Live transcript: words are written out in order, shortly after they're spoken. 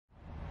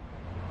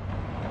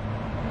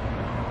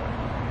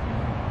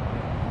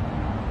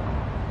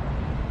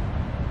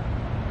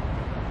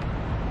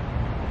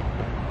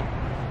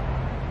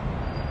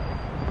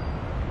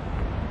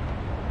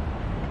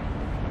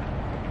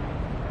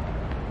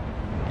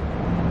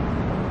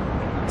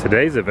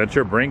Today's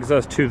adventure brings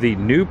us to the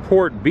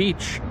Newport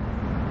Beach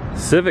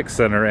Civic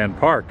Center and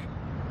Park,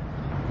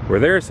 where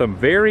there are some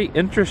very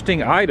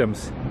interesting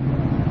items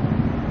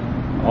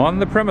on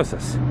the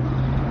premises.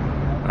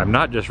 I'm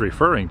not just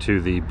referring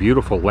to the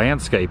beautiful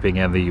landscaping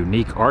and the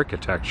unique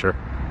architecture,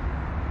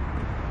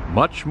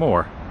 much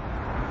more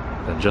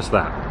than just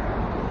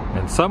that.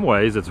 In some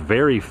ways, it's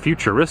very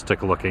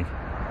futuristic looking,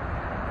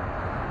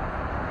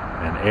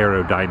 an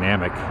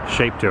aerodynamic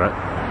shape to it.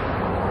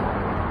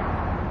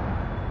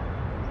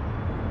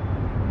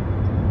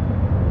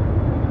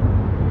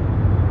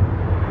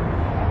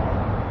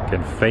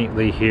 Can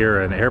faintly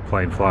hear an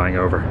airplane flying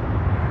over.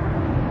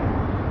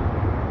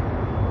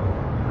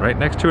 Right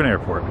next to an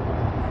airport.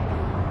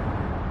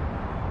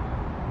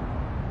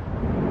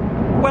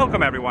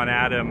 Welcome everyone,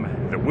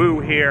 Adam the Woo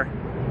here.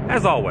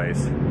 As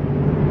always,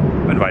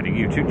 I'm inviting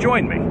you to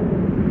join me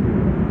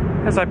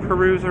as I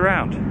peruse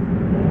around.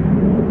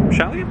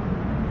 Shall you?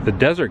 The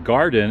Desert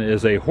Garden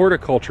is a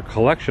horticulture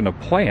collection of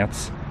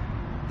plants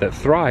that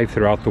thrive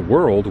throughout the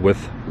world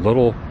with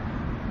little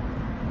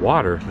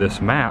water. This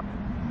map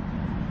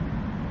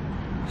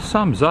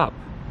sums up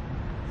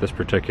this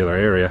particular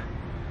area,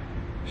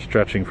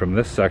 stretching from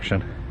this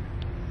section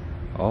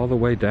all the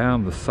way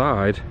down the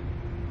side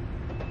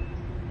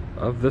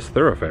of this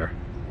thoroughfare.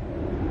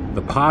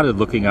 The potted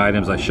looking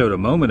items I showed a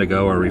moment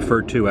ago are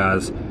referred to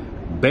as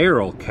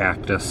barrel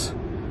cactus.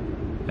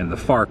 In the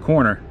far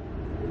corner,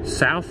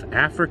 South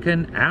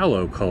African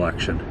aloe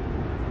collection.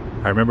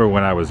 I remember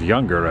when I was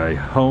younger, a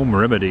home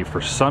remedy for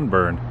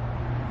sunburn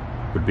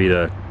would be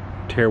to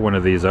tear one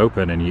of these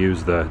open and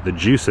use the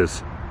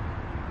juices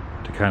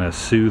to kind of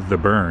soothe the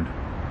burn.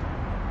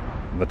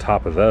 On the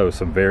top of those,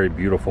 some very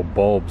beautiful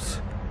bulbs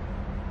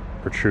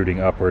protruding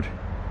upward.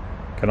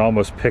 Can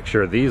almost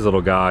picture these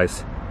little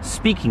guys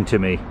speaking to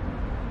me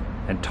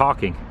and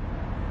talking.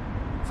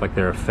 It's like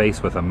they're a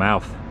face with a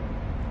mouth,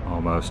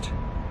 almost.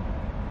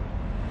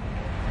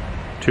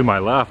 To my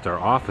left are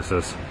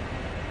offices.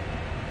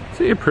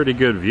 See a pretty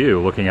good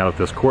view looking out at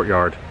this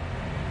courtyard.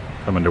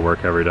 Coming to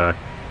work every day.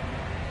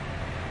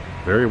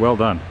 Very well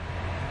done.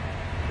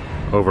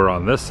 Over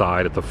on this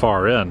side at the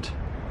far end,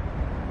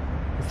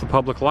 it's the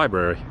public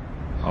library,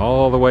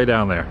 all the way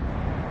down there,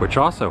 which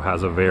also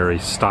has a very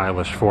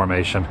stylish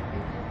formation.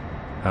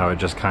 How it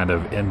just kind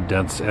of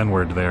indents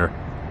inward there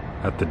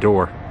at the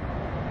door.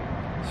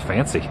 It's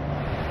fancy.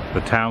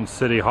 The town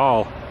city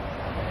hall,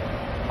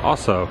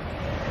 also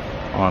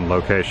on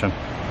location.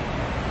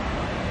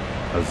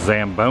 A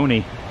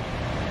Zamboni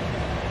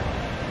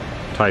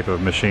type of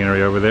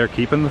machinery over there,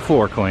 keeping the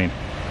floor clean.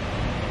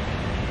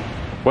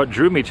 What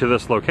drew me to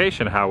this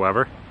location,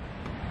 however,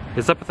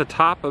 is up at the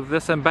top of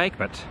this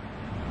embankment,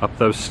 up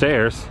those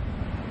stairs,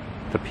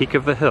 the peak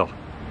of the hill,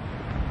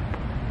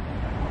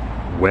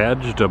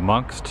 wedged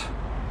amongst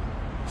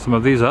some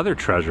of these other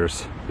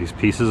treasures, these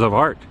pieces of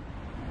art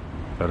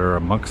that are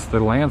amongst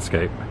the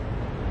landscape.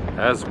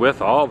 As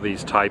with all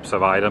these types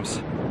of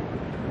items,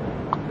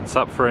 it's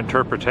up for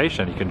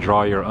interpretation. You can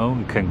draw your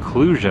own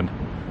conclusion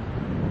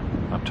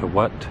onto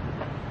what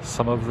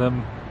some of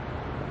them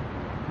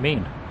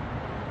mean.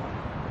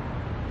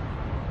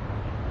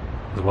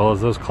 As well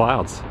as those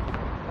clouds.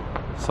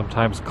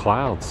 Sometimes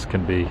clouds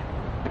can be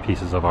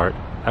pieces of art.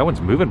 That one's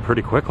moving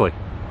pretty quickly.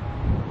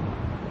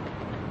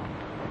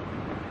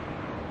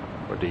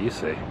 What do you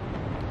see?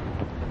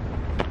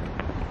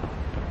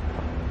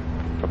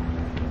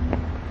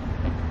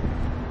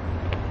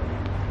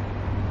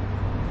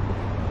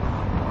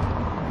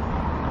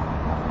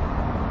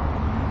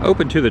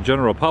 Open to the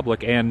general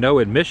public and no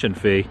admission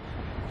fee,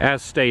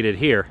 as stated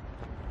here.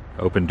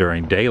 Open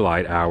during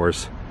daylight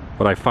hours.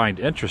 What I find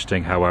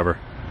interesting, however,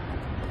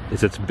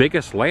 is its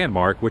biggest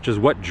landmark, which is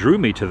what drew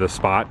me to the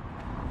spot,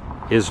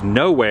 is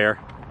nowhere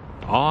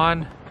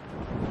on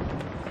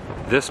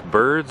this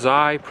bird's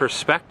eye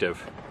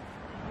perspective.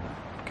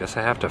 Guess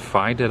I have to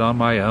find it on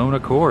my own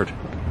accord.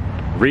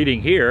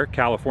 Reading here,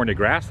 California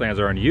grasslands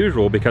are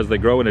unusual because they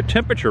grow in a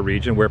temperature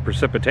region where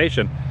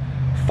precipitation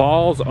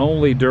falls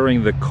only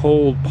during the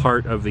cold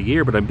part of the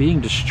year, but I'm being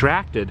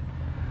distracted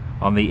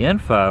on the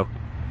info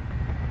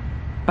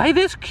by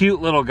this cute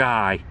little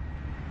guy.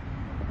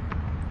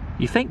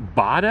 You think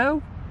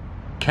Bado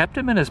kept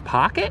him in his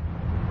pocket?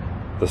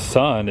 The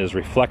sun is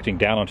reflecting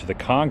down onto the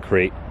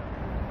concrete.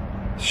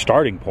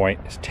 Starting point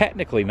is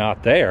technically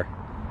not there.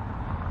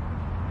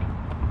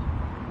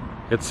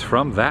 It's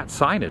from that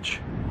signage.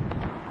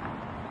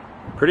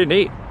 Pretty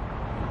neat.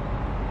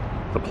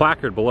 The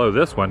placard below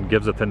this one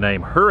gives it the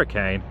name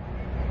Hurricane.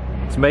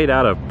 It's made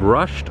out of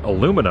brushed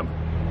aluminum.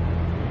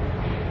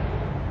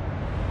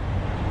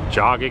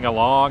 Jogging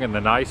along in the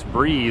nice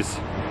breeze,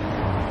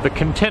 the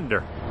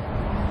Contender.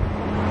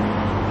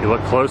 If you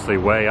look closely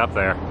way up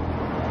there,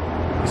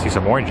 you see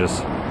some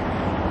oranges.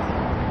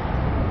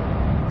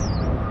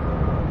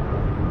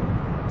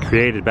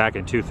 Created back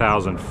in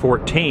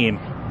 2014,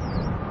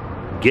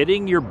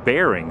 getting your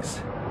bearings.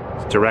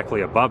 It's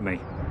directly above me.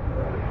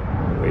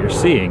 What you're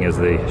seeing is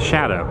the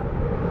shadow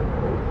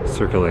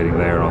circulating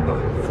there on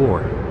the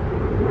floor.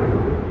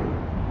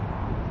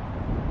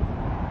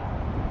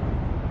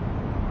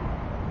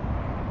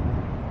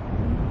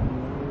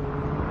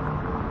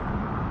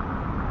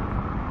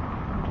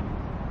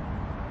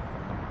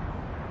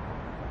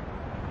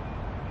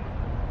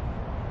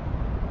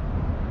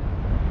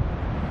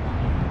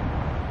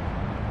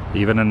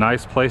 Even a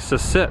nice place to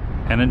sit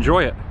and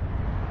enjoy it,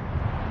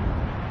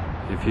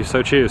 if you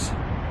so choose.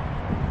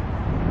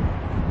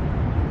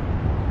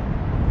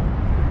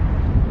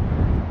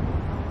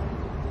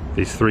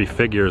 These three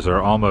figures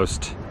are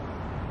almost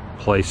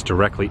placed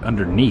directly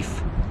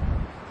underneath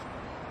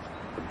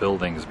the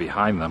buildings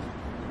behind them.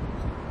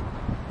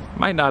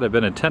 Might not have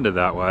been intended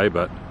that way,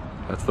 but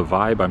that's the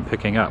vibe I'm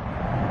picking up.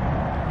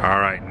 All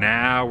right,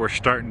 now we're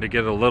starting to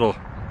get a little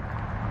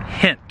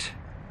hint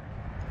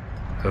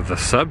of the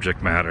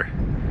subject matter.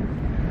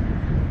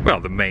 Well,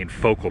 the main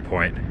focal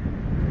point.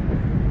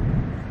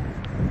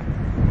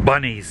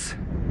 Bunnies.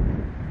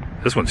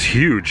 This one's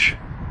huge.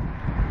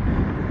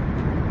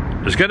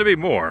 There's gonna be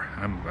more.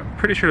 I'm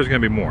pretty sure there's gonna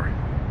be more.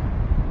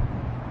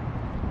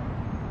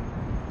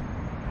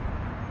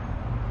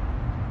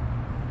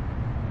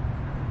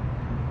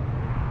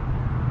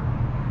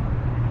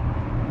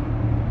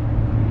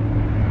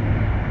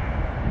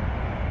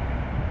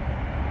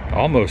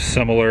 Almost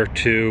similar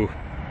to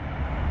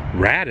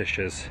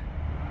radishes,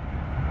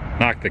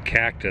 not the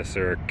cactus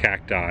or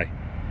cacti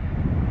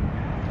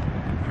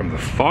from the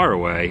far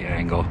away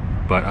angle,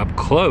 but up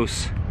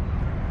close,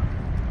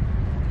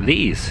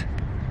 these.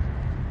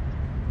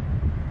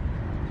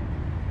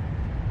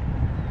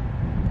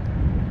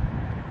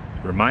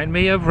 Remind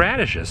me of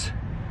radishes.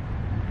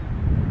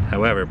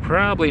 However,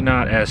 probably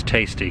not as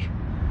tasty.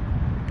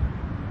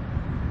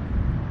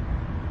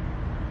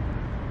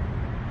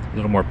 A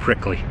little more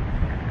prickly.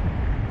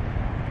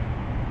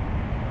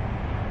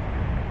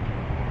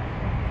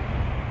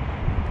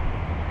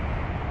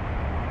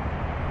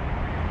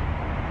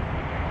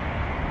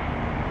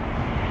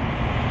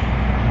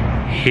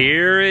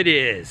 Here it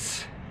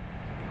is.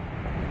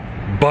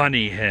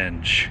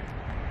 Bunnyhenge.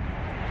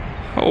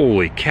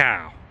 Holy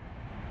cow.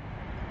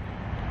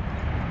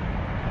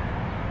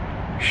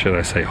 Should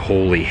I say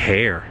holy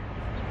hair?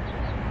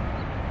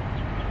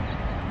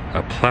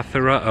 A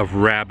plethora of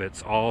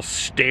rabbits all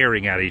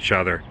staring at each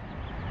other,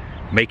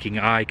 making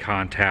eye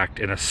contact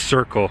in a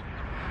circle,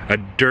 a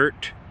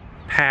dirt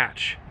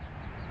patch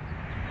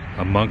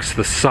amongst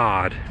the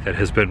sod that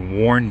has been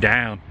worn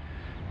down,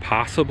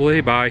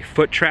 possibly by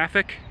foot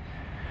traffic.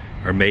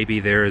 Or maybe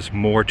there is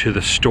more to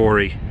the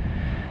story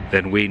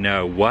than we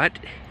know. What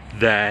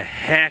the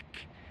heck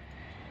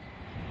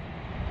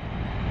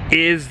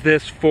is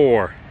this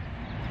for?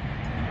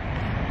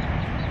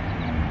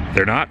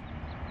 They're not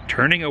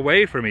turning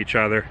away from each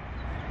other.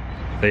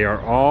 They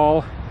are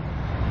all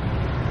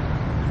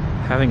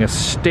having a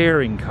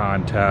staring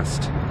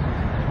contest.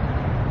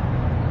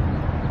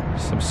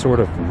 Some sort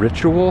of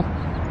ritual,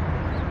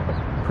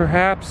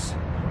 perhaps?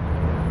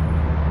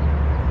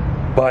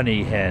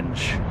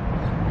 Bunnyhenge.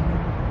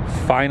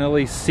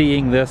 Finally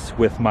seeing this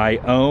with my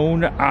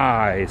own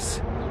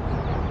eyes.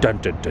 Dun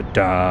dun dun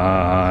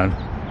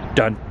dun.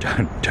 Dun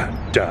dun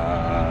dun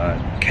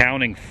dun.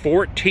 Counting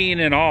 14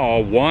 in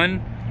all.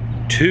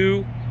 1,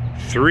 2,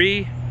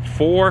 3,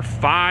 4,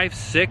 5,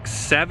 6,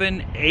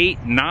 7,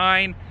 8,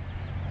 9,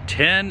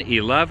 10,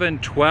 11,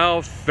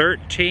 12,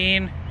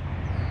 13,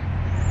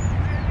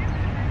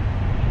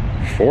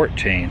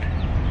 14.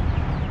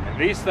 And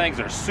these things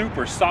are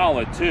super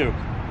solid too.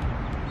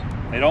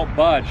 They don't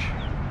budge.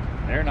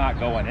 They're not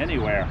going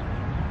anywhere.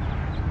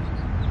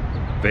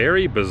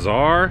 Very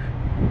bizarre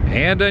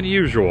and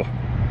unusual.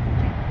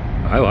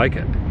 I like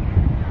it.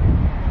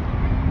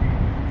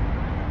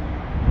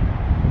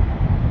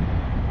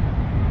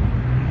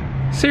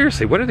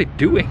 Seriously, what are they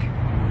doing?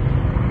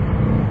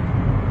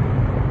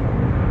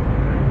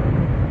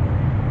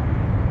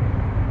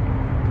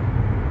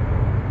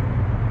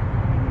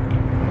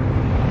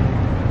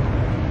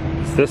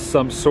 Is this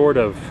some sort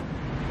of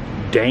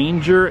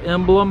danger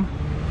emblem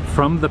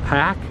from the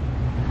pack?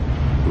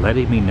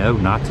 Letting me know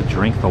not to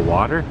drink the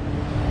water?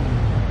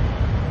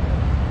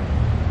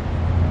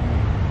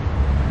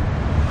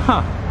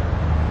 Huh.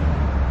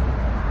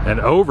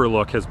 An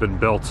overlook has been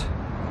built.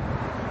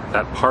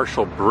 That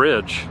partial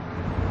bridge,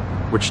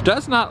 which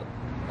does not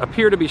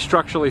appear to be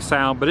structurally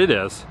sound, but it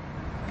is.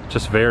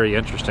 Just very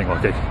interesting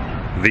looking.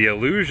 The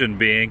illusion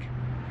being,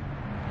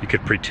 you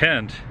could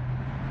pretend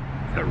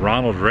that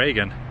Ronald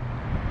Reagan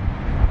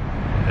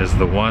is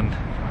the one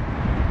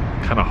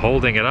kind of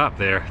holding it up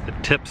there, the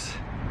tips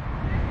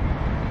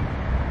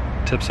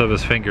of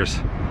his fingers.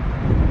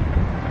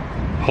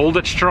 Hold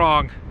it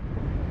strong.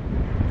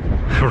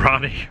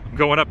 Ronnie, I'm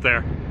going up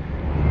there.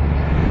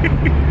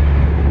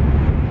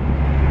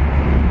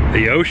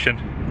 The ocean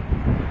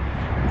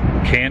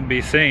can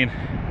be seen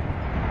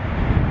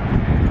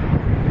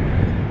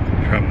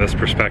from this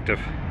perspective.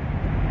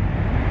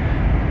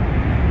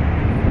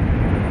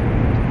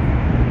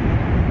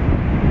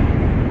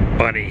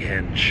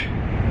 Bunnyhenge.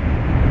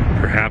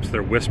 Perhaps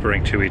they're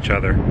whispering to each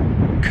other,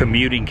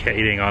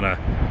 communicating on a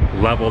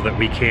level that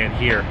we can't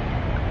hear.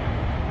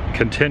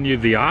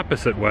 Continued the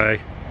opposite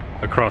way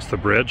across the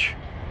bridge.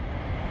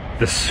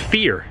 The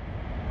sphere.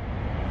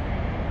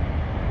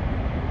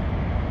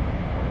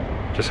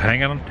 Just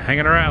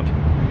hanging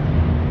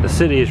around. The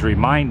city is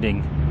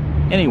reminding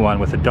anyone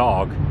with a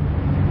dog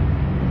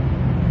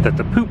that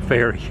the poop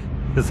fairy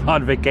is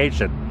on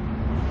vacation.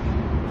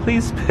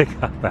 please pick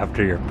up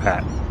after your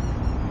pet.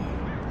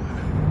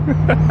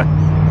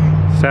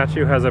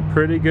 Statue has a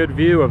pretty good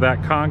view of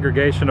that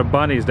congregation of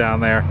bunnies down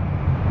there.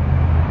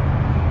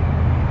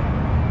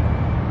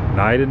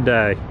 Night and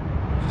day,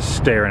 just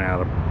staring at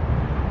them.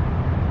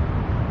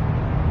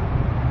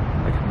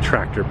 Like a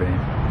tractor beam.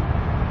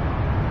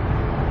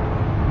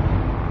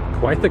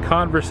 Quite the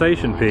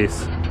conversation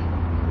piece.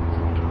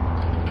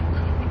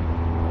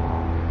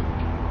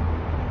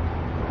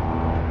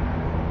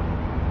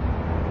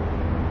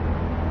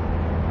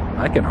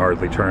 I can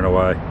hardly turn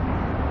away.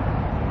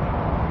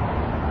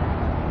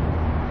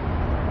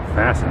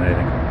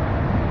 Fascinating.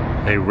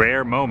 A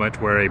rare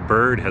moment where a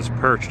bird has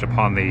perched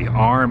upon the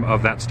arm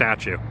of that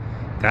statue.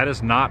 That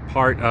is not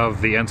part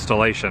of the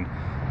installation.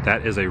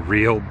 That is a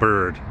real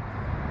bird.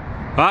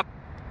 Up.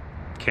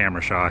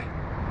 Camera shy.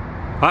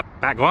 Up.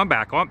 Back. Going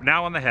back.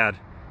 Now on the head.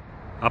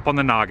 Up on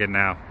the noggin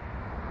now.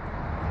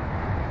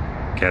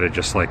 Gotta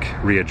just like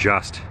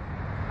readjust.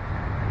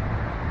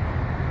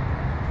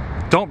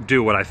 Don't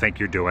do what I think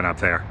you're doing up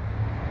there.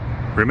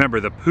 Remember,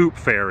 the poop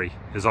fairy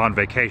is on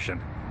vacation.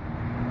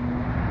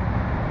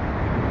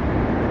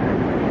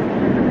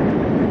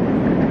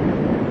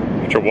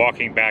 After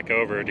walking back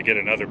over to get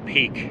another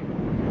peek,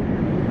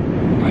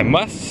 I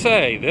must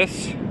say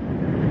this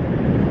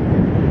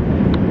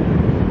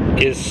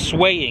is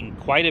swaying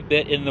quite a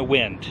bit in the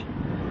wind.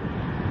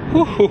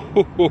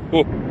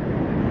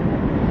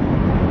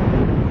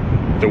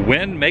 The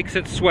wind makes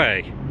it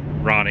sway,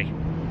 Ronnie.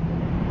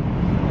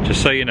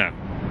 Just so you know.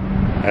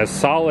 As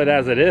solid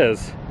as it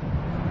is,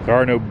 there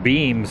are no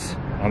beams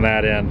on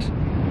that end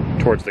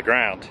towards the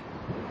ground.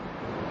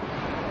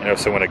 You know,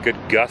 so when a good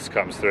gust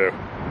comes through,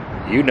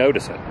 you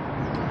notice it.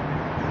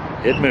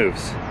 It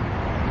moves.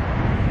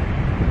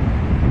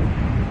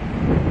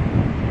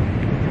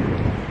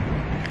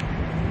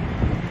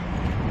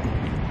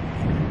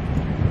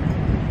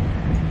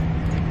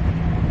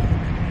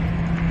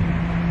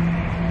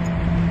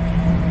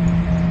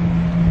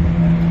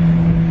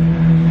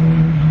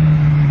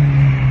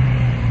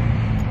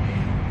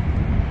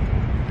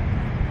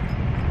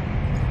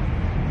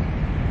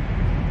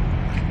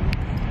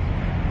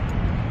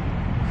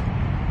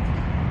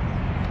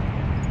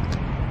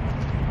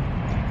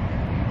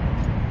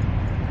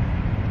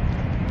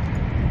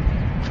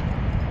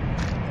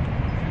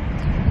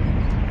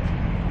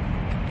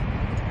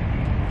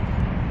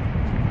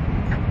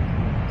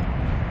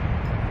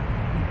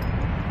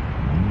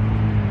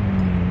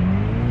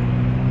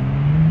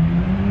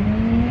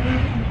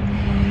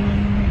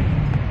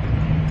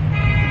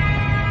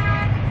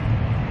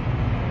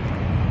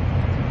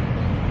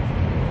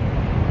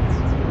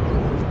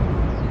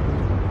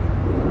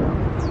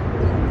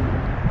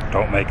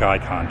 Don't make eye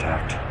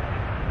contact.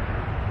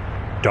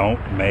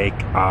 Don't make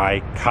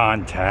eye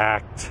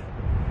contact.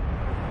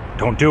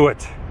 Don't do it.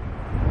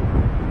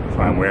 That's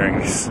why I'm wearing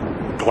these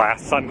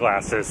glass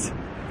sunglasses.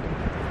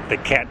 They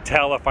can't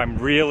tell if I'm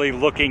really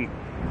looking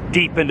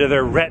deep into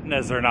their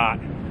retinas or not.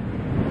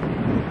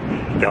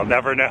 They'll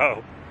never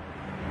know.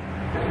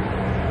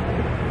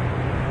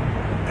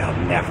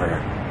 They'll never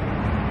know.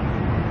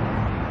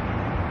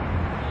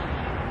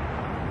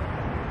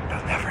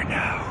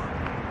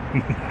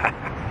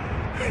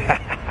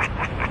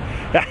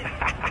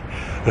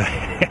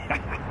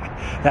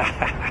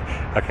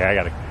 Okay, I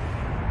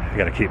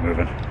gotta keep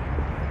moving.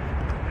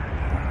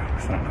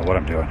 I don't know what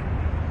I'm doing.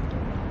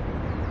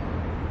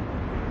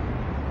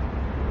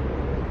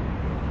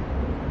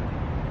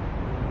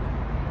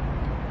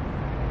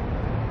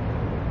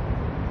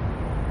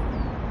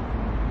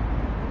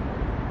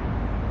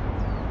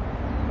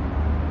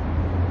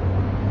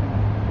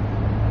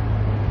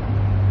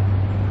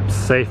 I'm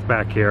safe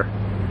back here.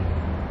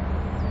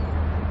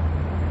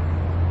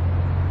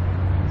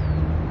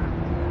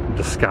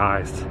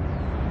 Disguised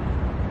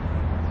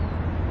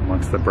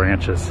amongst the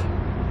branches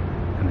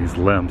and these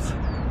limbs.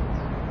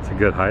 It's a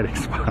good hiding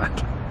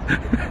spot.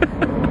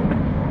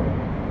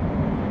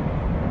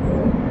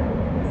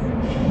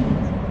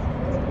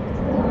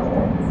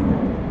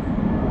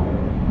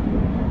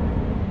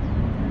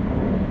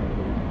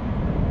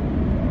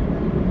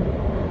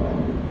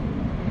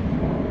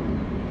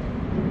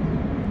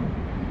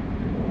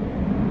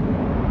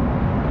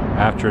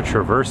 After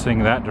traversing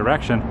that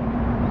direction,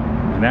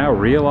 now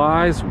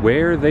realize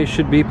where they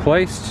should be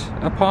placed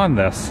upon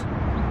this.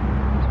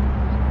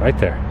 Right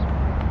there.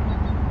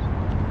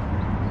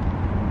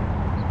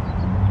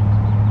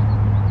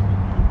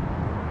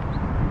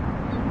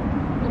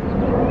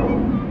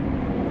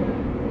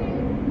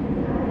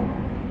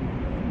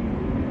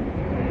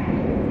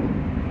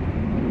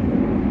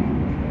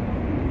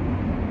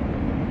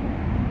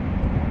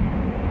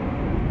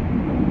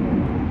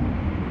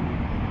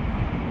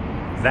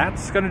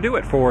 That's going to do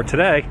it for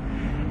today.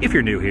 If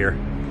you're new here,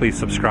 please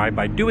subscribe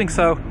by doing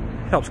so.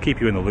 It helps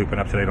keep you in the loop and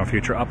up to date on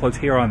future uploads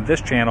here on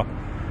this channel.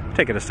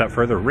 Take it a step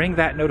further, ring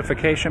that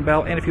notification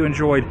bell, and if you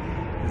enjoyed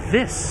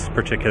this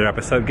particular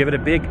episode, give it a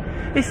big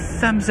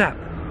thumbs up.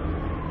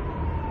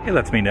 It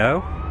lets me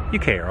know you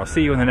care. I'll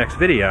see you in the next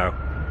video.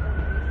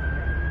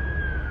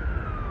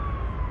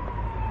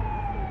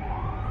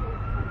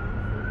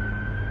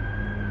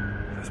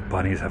 Those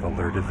bunnies have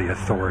alerted the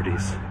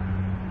authorities.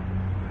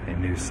 They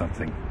knew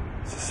something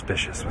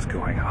suspicious was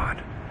going on.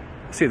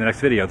 See you in the next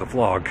video. The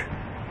vlog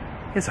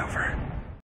is over.